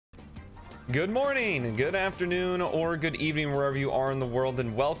Good morning, good afternoon, or good evening, wherever you are in the world,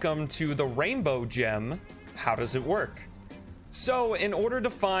 and welcome to the Rainbow Gem. How does it work? So, in order to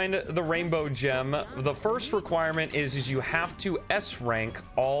find the Rainbow Gem, the first requirement is you have to S-rank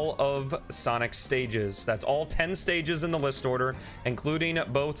all of Sonic's stages. That's all 10 stages in the list order, including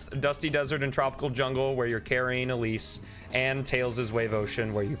both Dusty Desert and Tropical Jungle, where you're carrying Elise, and Tails' Wave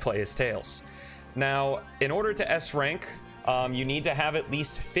Ocean, where you play as Tails. Now, in order to S-rank, you need to have at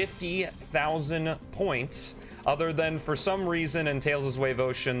least 50,000 points, other than for some reason in Tails' Wave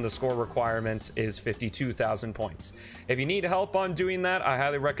Ocean, the score requirement is 52,000 points. If you need help on doing that, I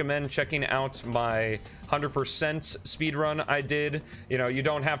highly recommend checking out my 100% speedrun I did. You know, you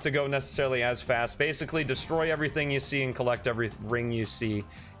don't have to go necessarily as fast. Basically, destroy everything you see and collect every ring you see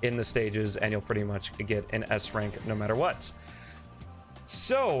in the stages, and you'll pretty much get an S rank no matter what.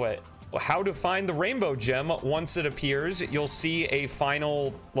 So, how to find the Rainbow Gem. Once it appears, you'll see a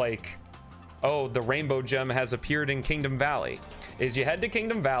final, like, oh, the Rainbow Gem has appeared in Kingdom Valley. Is you head to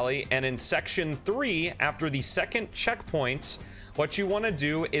Kingdom Valley, and in section 3, after the second checkpoint, what you want to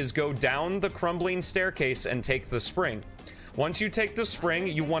do is go down the crumbling staircase and take the spring. Once you take the spring,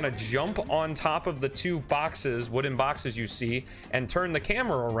 you want to jump on top of the two boxes, wooden boxes you see, and turn the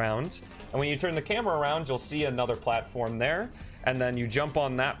camera around. And when you turn the camera around, you'll see another platform there. And then you jump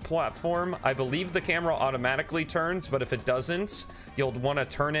on that platform. I believe the camera automatically turns, but if it doesn't, you'll want to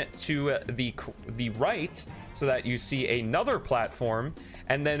turn it to the right so that you see another platform,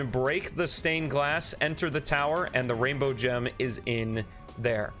 and then break the stained glass, enter the tower, and the Rainbow Gem is in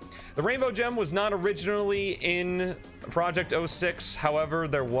there. The Rainbow Gem was not originally in Project 06. However,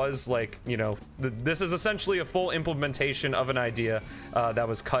 there was, like, you know, this is essentially a full implementation of an idea that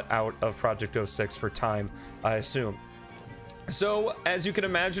was cut out of Project 06 for time, I assume. So, as you can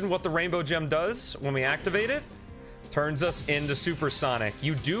imagine, what the Rainbow Gem does when we activate it, turns us into Super Sonic.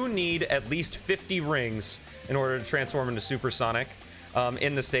 You do need at least 50 rings in order to transform into Super Sonic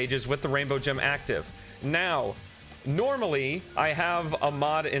in the stages with the Rainbow Gem active. Now, normally, I have a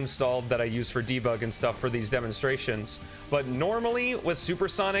mod installed that I use for debug and stuff for these demonstrations, but normally with Super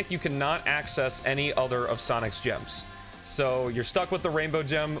Sonic, you cannot access any other of Sonic's gems. So you're stuck with the Rainbow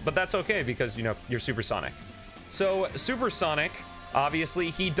Gem, but that's okay because, you know, you're Super Sonic. So Super Sonic,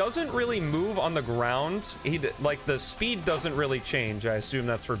 obviously, he doesn't really move on the ground. Like, the speed doesn't really change. I assume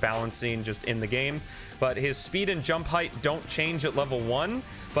that's for balancing just in the game. But his speed and jump height don't change at level 1,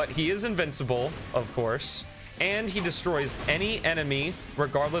 but he is invincible, of course. And he destroys any enemy,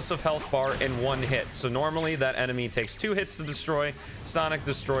 regardless of health bar, in one hit. So normally that enemy takes 2 hits to destroy. Sonic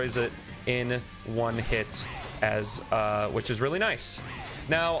destroys it in 1 hit, which is really nice.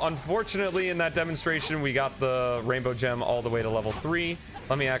 Now, unfortunately, in that demonstration, we got the Rainbow Gem all the way to level 3.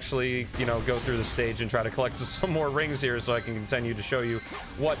 Let me actually, you know, go through the stage and try to collect some more rings here so I can continue to show you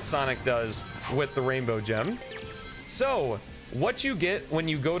what Sonic does with the Rainbow Gem. So, what you get when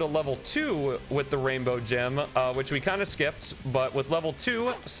you go to level 2 with the Rainbow Gem, which we kind of skipped, but with level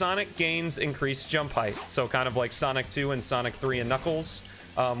 2, Sonic gains increased jump height. So kind of like Sonic 2 and Sonic 3 and Knuckles.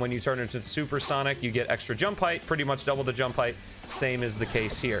 When you turn into Super Sonic, you get extra jump height, pretty much double the jump height. Same is the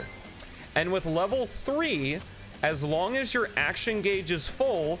case here. And with level 3, as long as your action gauge is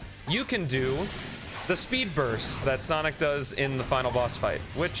full, you can do the speed burst that Sonic does in the final boss fight,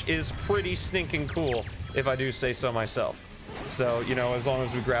 which is pretty stinking cool, if I do say so myself. So, you know, as long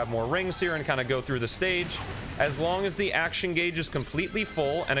as we grab more rings here and kind of go through the stage, as long as the action gauge is completely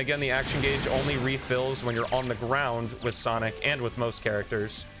full, and again, the action gauge only refills when you're on the ground with Sonic and with most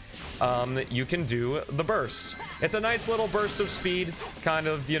characters, you can do the burst. It's a nice little burst of speed, kind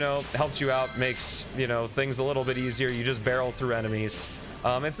of, you know, helps you out, makes, you know, things a little bit easier. You just barrel through enemies.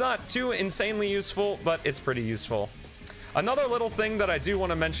 It's not too insanely useful, but it's pretty useful. Another little thing that I do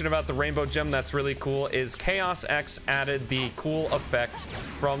want to mention about the Rainbow Gem that's really cool is Chaos X added the cool effect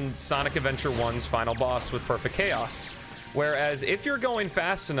from Sonic Adventure 1's final boss with Perfect Chaos. Whereas if you're going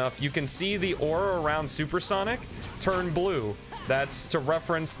fast enough, you can see the aura around Super Sonic turn blue. That's to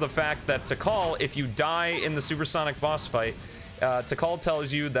reference the fact that Tikal, if you die in the Super Sonic boss fight, Tikal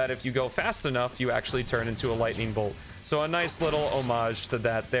tells you that if you go fast enough, you actually turn into a lightning bolt. So a nice little homage to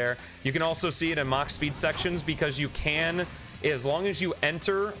that there. You can also see it in Mach Speed sections because you can, as long as you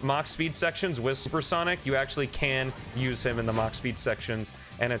enter Mach Speed sections with Super Sonic, you actually can use him in the Mach Speed sections,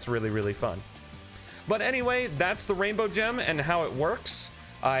 and it's really, really fun. But anyway, that's the Rainbow Gem and how it works.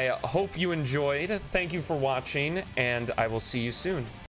 I hope you enjoyed. Thank you for watching, and I will see you soon.